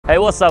Hey,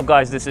 what's up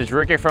guys, this is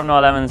Ricky from No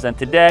Lemons, and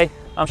today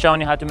I'm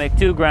showing you how to make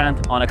 2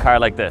 grand on a car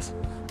like this.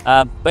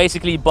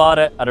 Basically bought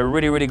it at a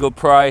really good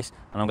price,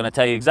 and I'm going to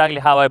tell you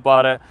exactly how I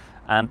bought it,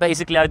 and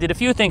basically I did a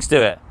few things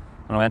to it.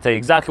 I'm going to tell you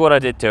exactly what I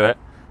did to it,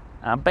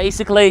 and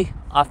basically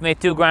I've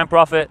made 2 grand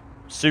profit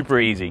super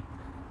easy.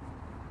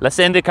 Let's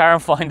sit in the car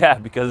and find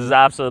out, because it's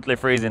absolutely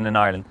freezing in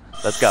Ireland.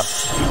 Let's go.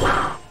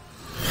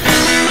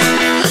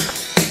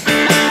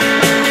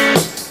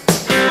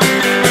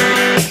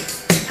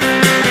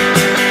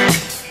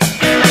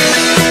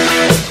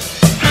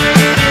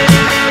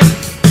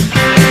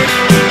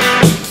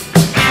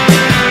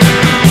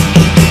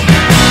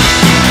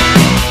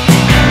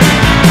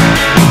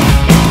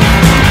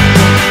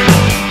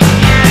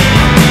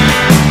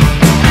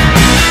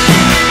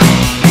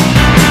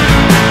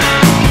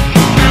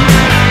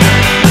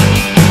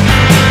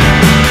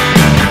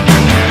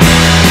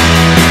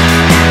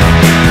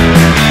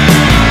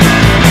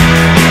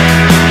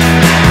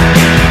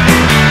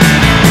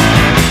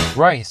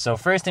 Right, so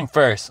first thing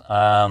first,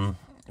 I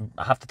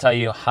have to tell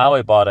you how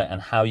I bought it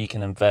and how you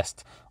can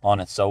invest on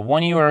it. So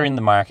when you are in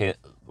the market,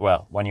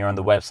 well, when you're on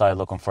the website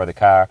looking for the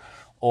car,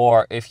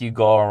 or if you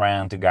go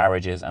around to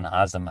garages and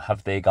ask them,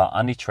 have they got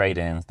any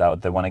trade-ins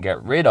that they want to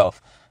get rid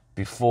of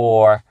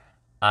before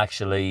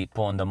actually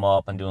putting them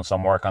up and doing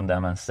some work on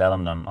them and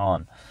selling them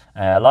on.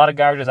 A lot of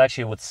garages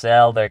actually would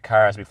sell their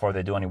cars before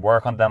they do any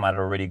work on them at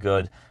a really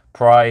good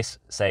price,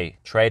 say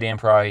trade-in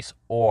price,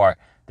 or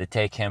the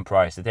take-in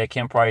price. The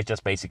take-in price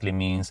just basically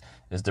means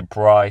is the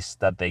price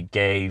that they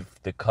gave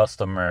the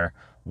customer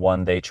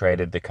when they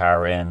traded the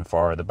car in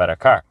for the better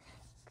car.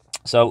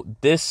 So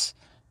this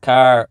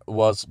car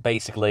was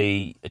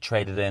basically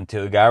traded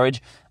into a garage,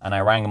 and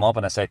I rang him up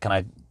and I said, can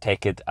I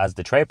take it as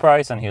the trade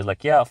price? And he was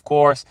like, yeah, of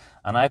course.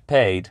 And I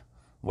paid,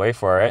 wait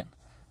for it,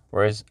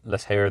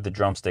 let's hear the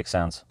drumstick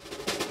sounds,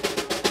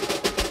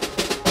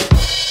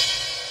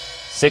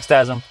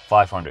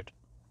 6,500.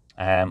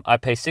 I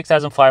paid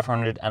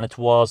 6,500, and it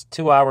was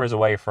 2 hours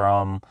away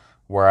from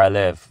where I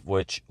live,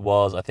 which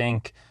was, I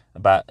think,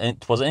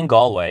 it was in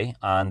Galway,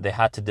 and they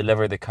had to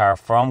deliver the car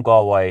from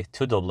Galway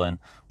to Dublin,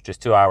 which is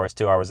 2 hours,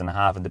 2 hours and a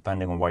half, and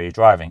depending on where you're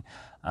driving,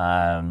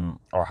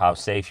 or how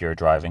safe you're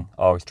driving.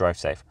 Always drive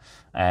safe.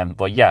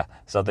 But yeah,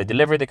 so they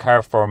delivered the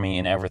car for me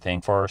and everything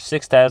for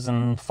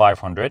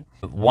 6,500.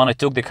 When I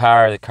took the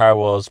car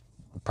was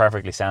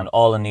perfectly sound.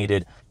 All I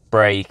needed,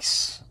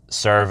 brakes,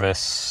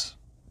 service,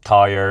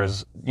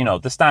 tires, you know,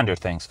 the standard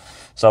things.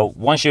 So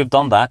once you've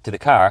done that to the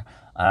car,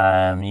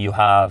 you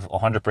have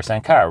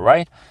 100% car,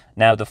 right?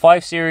 Now the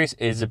 5 Series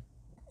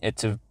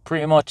it's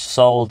pretty much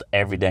sold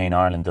every day in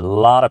Ireland. A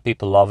lot of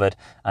people love it,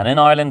 and in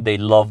Ireland they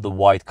love the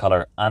white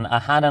color. And I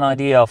had an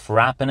idea of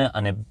wrapping it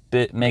and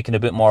making a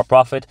bit more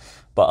profit,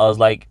 but I was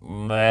like,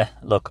 meh,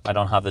 look, I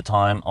don't have the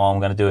time. All I'm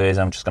going to do is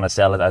I'm just going to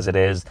sell it as it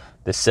is,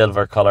 the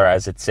silver color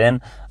as it's in,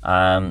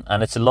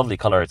 and it's a lovely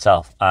color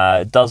itself.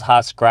 It does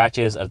have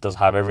scratches, it does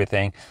have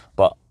everything,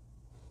 but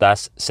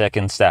that's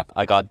second step.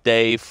 I got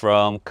Dave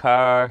from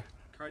Car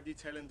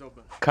Detail in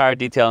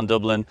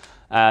Dublin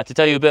to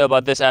tell you a bit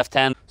about this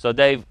F10. So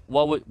Dave,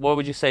 what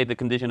would you say the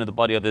condition of the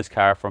body of this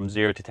car from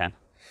 0 to 10?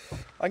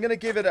 I'm going to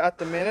give it, at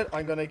the minute,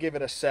 I'm going to give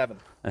it a 7.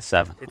 A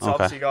 7. It's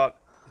obviously got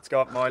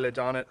mileage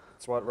on it.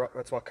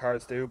 That's what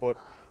cars do, but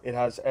it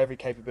has every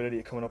capability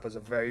of coming up as a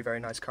very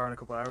nice car in a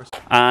couple of hours.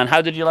 And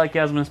how did you like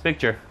Yasmin's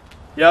picture?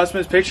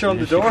 Yasmin's picture on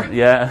the door?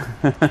 Yeah.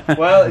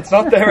 Well, it's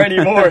not there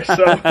anymore,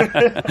 so.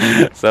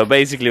 So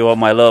basically what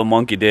my little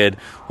monkey did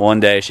one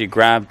day, she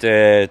grabbed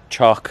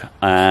chalk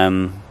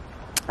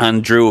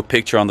and drew a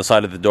picture on the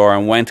side of the door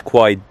and went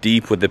quite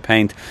deep with the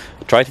paint.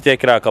 Tried to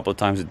take it out a couple of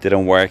times, it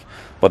didn't work,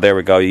 but there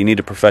we go. You need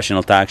a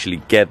professional to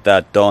actually get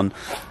that done,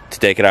 to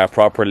take it out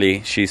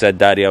properly. She said,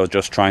 Daddy, I was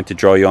just trying to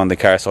draw you on the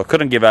car, so I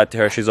couldn't give out to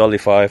her. She's only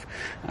 5.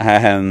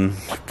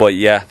 But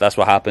yeah, that's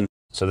what happened.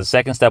 So the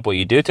second step, what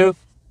you do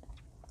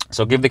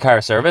so give the car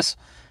a service,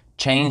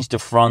 change the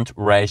front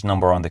reg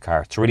number on the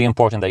car. It's really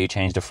important that you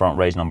change the front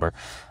reg number.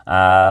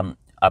 I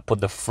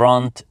put the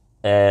front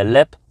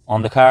lip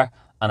on the car,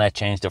 and I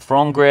changed the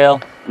front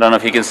grille. I don't know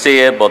if you can see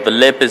it, but the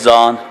lip is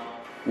on.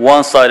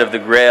 One side of the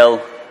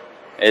grille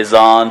is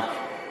on.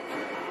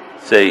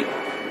 See.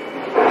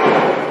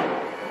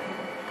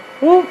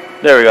 Woo,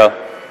 there we go.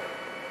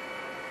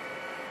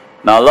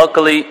 Now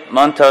luckily,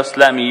 Montos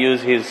let me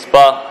use his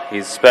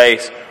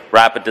space,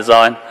 rapid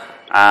design,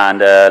 and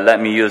let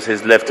me use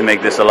his lift to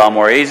make this a lot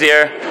more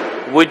easier.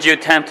 Would you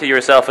tempt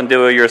yourself and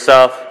do it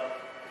yourself?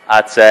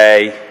 I'd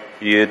say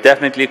you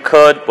definitely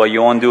could, but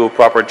you won't do a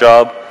proper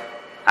job,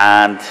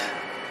 and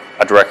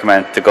I'd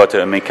recommend to go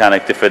to a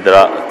mechanic to fit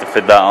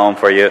that on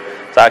for you.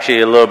 It's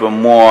actually a little bit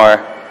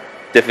more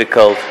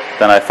difficult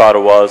than I thought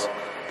it was,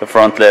 the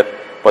front lip,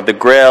 but the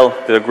grill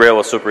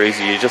was super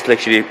easy. You just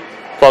literally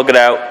plug it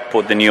out,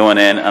 put the new one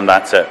in, and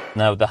that's it.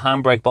 Now the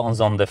handbrake buttons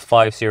on the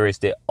 5 Series,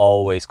 they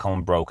always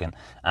come broken,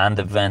 and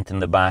the vent in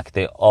the back,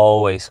 they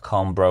always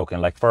come broken.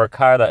 Like for a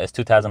car that is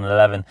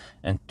 2011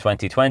 and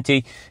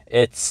 2020,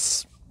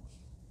 it's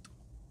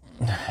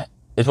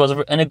it was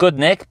in a good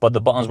nick, but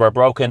the buttons were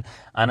broken,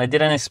 and I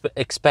didn't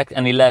expect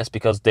any less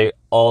because they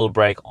all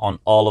break on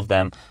all of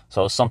them.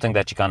 So it's something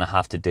that you kind of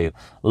have to do.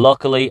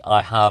 Luckily,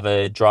 I have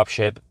a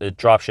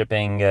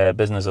dropshipping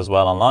business as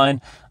well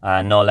online.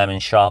 No Lemon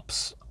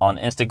Shops on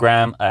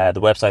Instagram.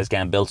 The website is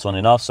getting built soon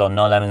enough, so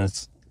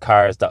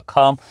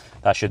nolemonscars.com.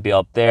 That should be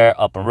up there,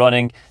 up and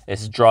running.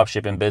 It's a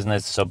dropshipping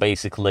business. So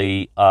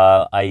basically,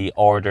 I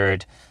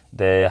ordered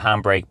the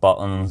handbrake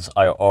buttons,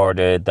 I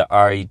ordered the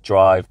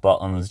iDrive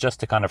buttons just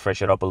to kind of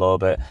fresh it up a little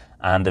bit,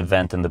 and the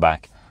vent in the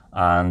back.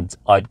 And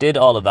I did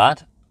all of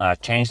that,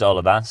 changed all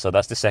of that. So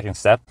that's the second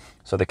step.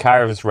 So the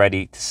car is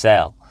ready to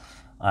sell.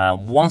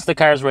 Once the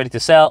car is ready to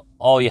sell,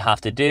 all you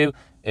have to do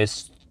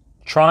is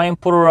try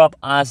and put her up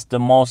as the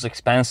most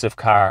expensive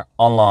car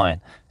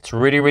online. It's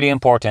really, really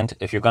important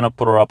if you're going to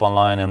put her up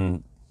online,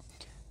 and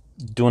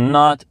do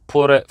not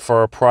put it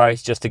for a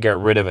price just to get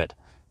rid of it.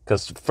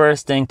 Because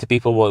first thing to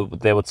people,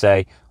 they would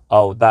say,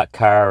 oh, that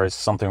car is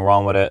something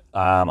wrong with it,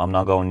 I'm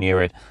not going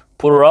near it.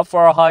 Put her up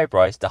for a high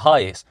price, the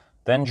highest,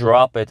 then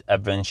drop it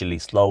eventually,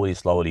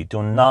 slowly.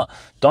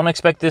 Don't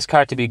expect this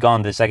car to be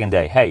gone the second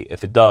day. Hey,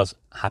 if it does,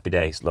 happy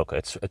days. Look,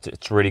 it's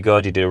really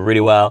good, you did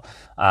really well.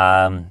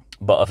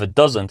 But if it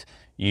doesn't,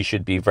 you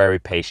should be very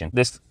patient.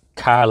 This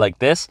car like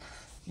this,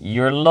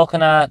 you're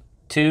looking at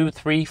 2,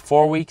 3,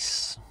 4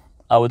 weeks.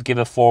 I would give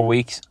it 4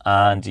 weeks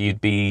and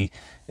you'd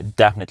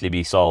definitely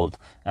be sold.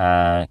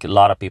 A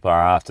lot of people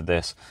are after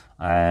this.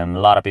 A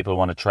lot of people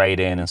want to trade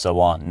in and so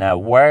on. Now,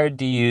 where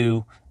do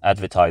you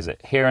advertise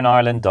it? Here in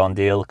Ireland, Done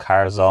Deal,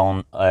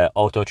 CarZone,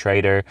 Auto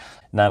Trader.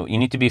 Now, you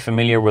need to be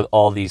familiar with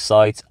all these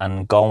sites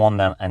and go on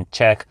them and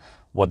check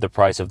what the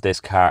price of this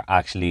car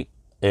actually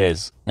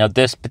is. Now,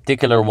 this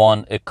particular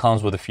one, it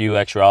comes with a few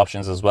extra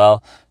options as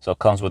well. So it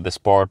comes with the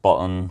sport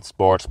button,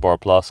 sport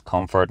plus,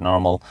 comfort,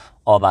 normal,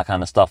 all that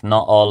kind of stuff.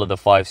 Not all of the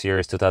 5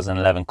 Series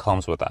 2011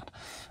 comes with that.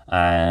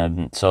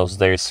 So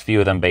there's few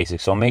of them basic.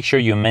 So make sure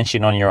you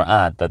mention on your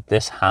ad that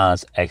this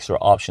has extra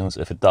options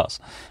if it does.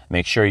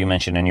 Make sure you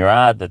mention in your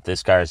ad that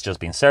this car has just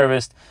been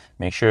serviced.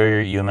 Make sure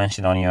you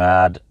mention on your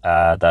ad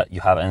that you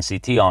have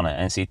NCT on it.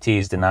 NCT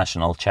is the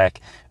national check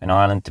in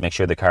Ireland to make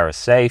sure the car is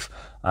safe.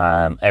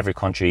 Every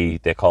country,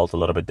 they call it a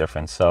little bit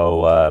different.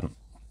 So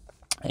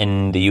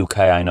in the UK,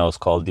 I know it's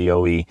called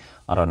DOE.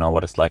 I don't know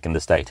what it's like in the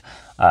States.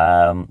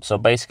 So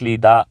basically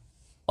that,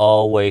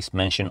 always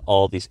mention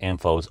all these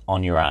infos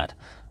on your ad.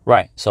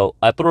 Right, so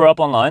I put her up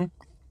online.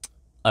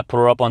 I put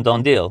her up on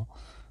Done Deal.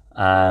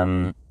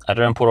 I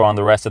didn't put her on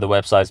the rest of the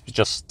websites, but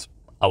just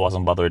I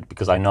wasn't bothered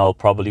because I know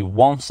probably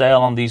won't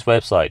sell on these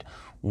websites.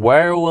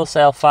 Where will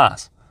sell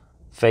fast?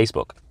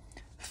 Facebook.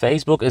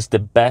 Facebook is the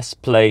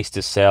best place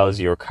to sell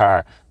your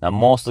car. Now,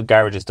 most of the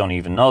garages don't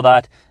even know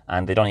that,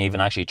 and they don't even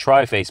actually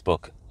try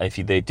Facebook. If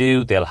they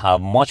do, they'll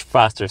have much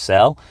faster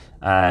sell,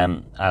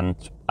 and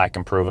I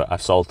can prove it. I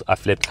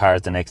flipped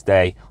cars the next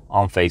day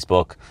on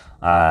Facebook.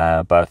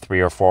 About 3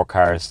 or 4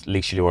 cars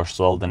literally were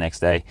sold the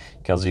next day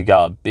because you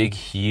got a big,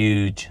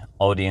 huge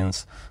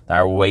audience that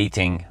are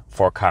waiting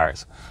for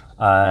cars.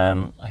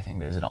 I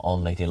think there's an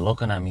old lady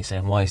looking at me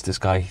saying, why is this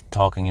guy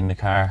talking in the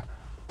car?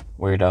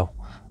 Weirdo.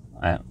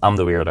 I'm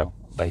the weirdo,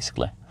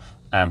 basically.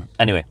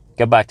 Anyway,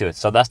 get back to it.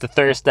 So that's the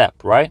third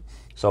step, right?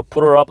 So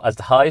put her up as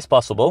the highest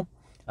possible,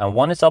 and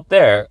when it's up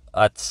there,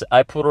 I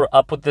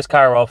put this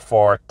car up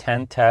for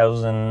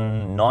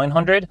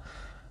 10,900.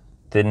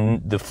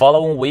 Then the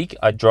following week,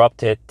 I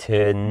dropped it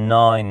to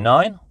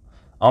 9,900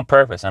 on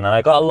purpose, and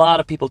I got a lot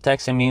of people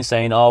texting me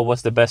saying, "Oh,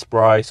 what's the best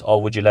price? Oh,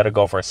 would you let it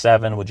go for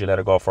 7? Would you let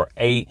it go for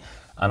 8?"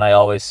 And I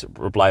always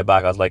reply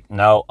back, I was like,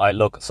 "No,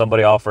 look,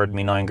 somebody offered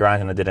me 9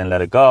 grand and I didn't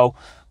let it go."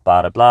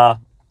 Blah blah blah,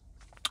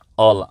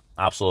 all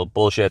absolute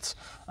bullshits.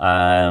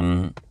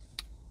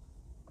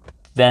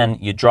 Then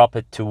you drop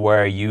it to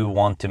where you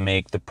want to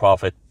make the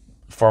profit.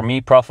 For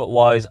me, profit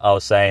wise, I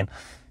was saying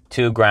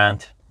 2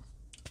 grand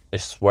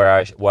is where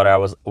I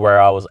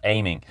was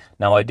aiming.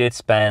 Now, I did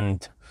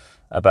spend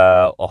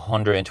about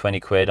 120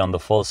 quid on the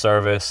full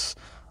service.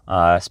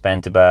 I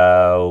spent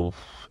about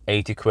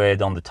 80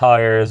 quid on the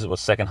tires. It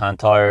was second-hand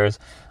tires.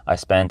 I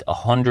spent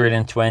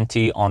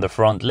 120 on the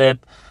front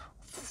lip.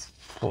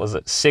 What was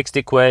it,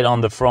 60 quid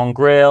on the front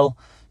grille.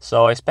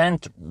 So I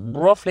spent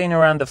roughly in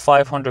around the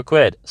 500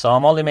 quid. So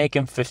I'm only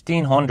making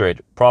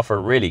 1,500 profit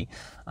really.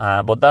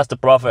 But that's the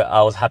profit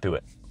I was happy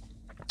with.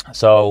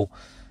 So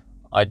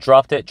I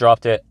dropped it.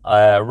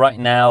 Right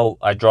now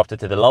I dropped it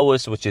to the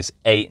lowest, which is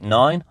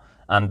 8,900.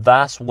 And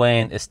that's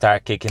when it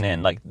started kicking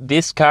in. Like,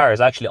 this car is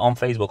actually on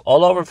Facebook,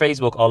 all over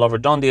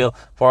Done Deal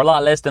for a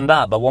lot less than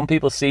that. But when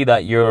people see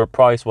that your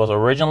price was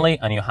originally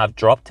and you have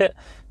dropped it,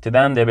 to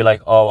them they'll be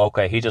like, oh,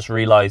 okay, he just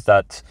realized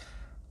that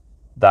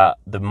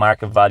the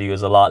market value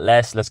is a lot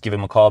less. Let's give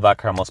him a call. That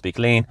car must be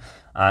clean.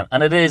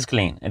 And it is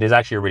clean. It is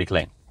actually really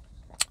clean.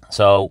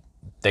 So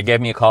they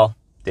gave me a call.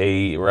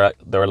 They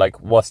were like,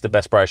 what's the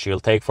best price you'll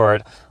take for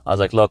it? I was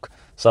like, look,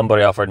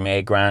 somebody offered me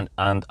 8 grand,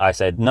 and I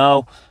said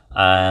no.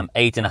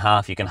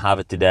 8.5, you can have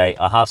it today.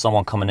 I'll have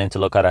someone coming in to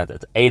look at it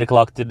at 8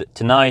 o'clock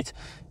tonight.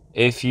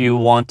 If you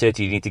want it,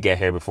 you need to get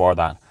here before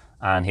that.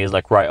 And he was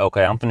like, right,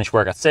 okay, I'm finished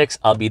work at 6.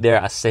 I'll be there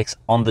at 6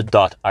 on the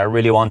dot. I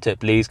really want it,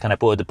 please. Can I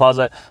put a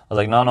deposit? I was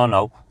like, no, no,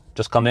 no.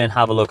 Just come in,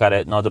 have a look at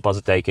it. No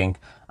deposit taking.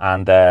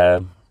 And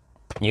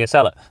you can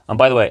sell it. And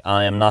by the way,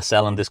 I am not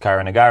selling this car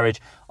in a garage.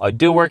 I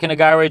do work in a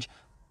garage,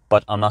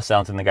 but I'm not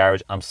selling it in the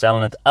garage. I'm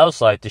selling it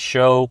outside to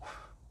show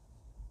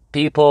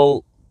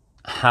people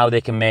how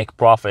they can make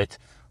profit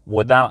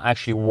without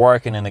actually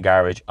working in the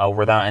garage or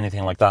without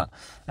anything like that.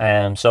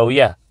 So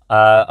yeah,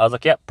 I was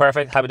like, yeah,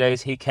 perfect, happy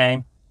days. He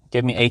came,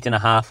 gave me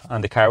 8.5,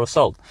 and the car was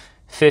sold.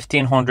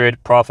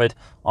 1,500 profit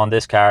on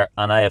this car,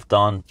 and I have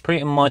done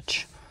pretty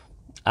much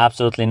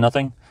absolutely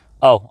nothing.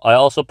 Oh, I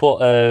also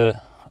put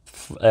a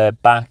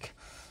back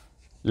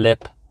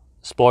lip,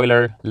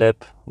 spoiler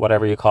lip,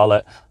 whatever you call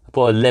it. I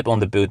put a lip on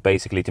the boot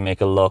basically to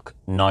make it look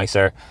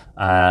nicer,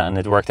 and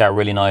it worked out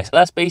really nice.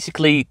 That's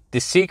basically the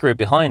secret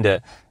behind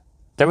it.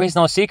 There is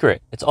no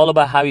secret. It's all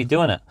about how you're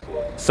doing it.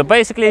 So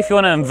basically, if you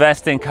want to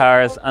invest in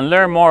cars and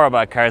learn more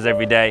about cars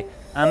every day,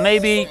 and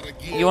maybe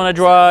you want to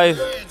drive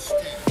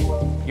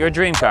your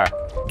dream car,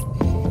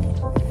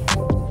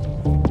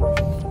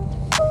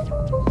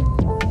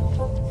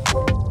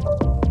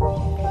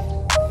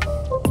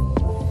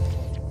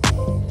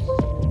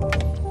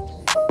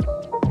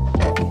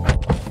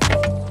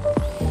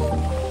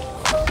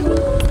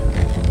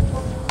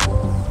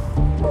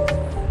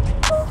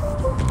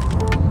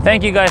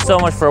 thank you guys so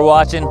much for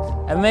watching.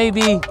 And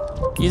maybe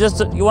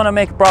you want to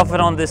make a profit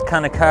on this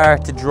kind of car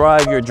to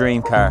drive your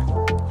dream car.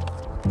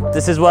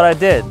 This is what I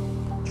did.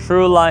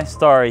 True life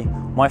story.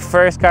 My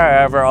first car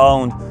I ever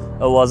owned,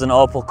 it was an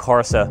Opel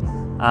Corsa,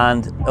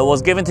 and it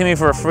was given to me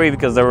for free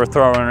because they were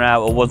throwing it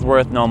out. It was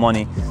worth no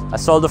money. I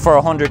sold it for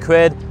 100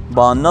 quid,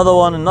 bought another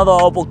one, another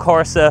Opel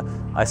Corsa.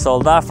 I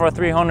sold that for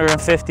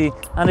 350,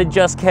 and it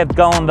just kept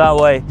going that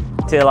way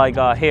till I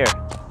got here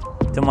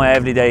to my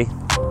everyday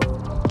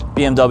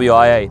BMW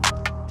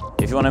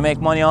i8. If you want to make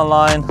money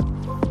online,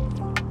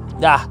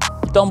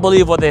 don't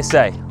believe what they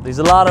say. There's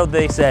a lot of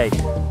they say.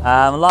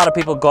 A lot of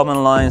people come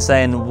online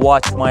saying,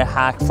 watch my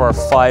hack for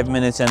 5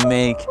 minutes and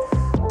make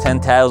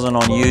 10,000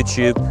 on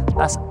YouTube.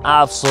 That's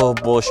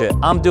absolute bullshit.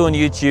 I'm doing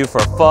YouTube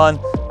for fun.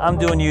 I'm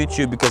doing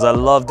YouTube because I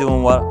love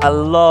doing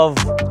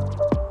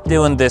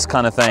doing this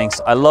kind of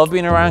things. I love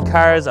being around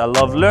cars. I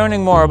love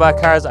learning more about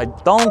cars. I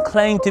don't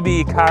claim to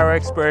be a car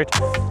expert.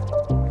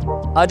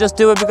 I just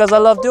do it because I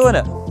love doing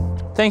it.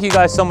 Thank you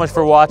guys so much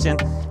for watching.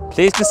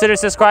 Please consider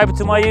subscribing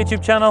to my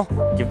YouTube channel.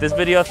 Give this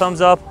video a thumbs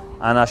up,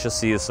 and I shall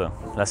see you soon.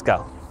 Let's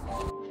go.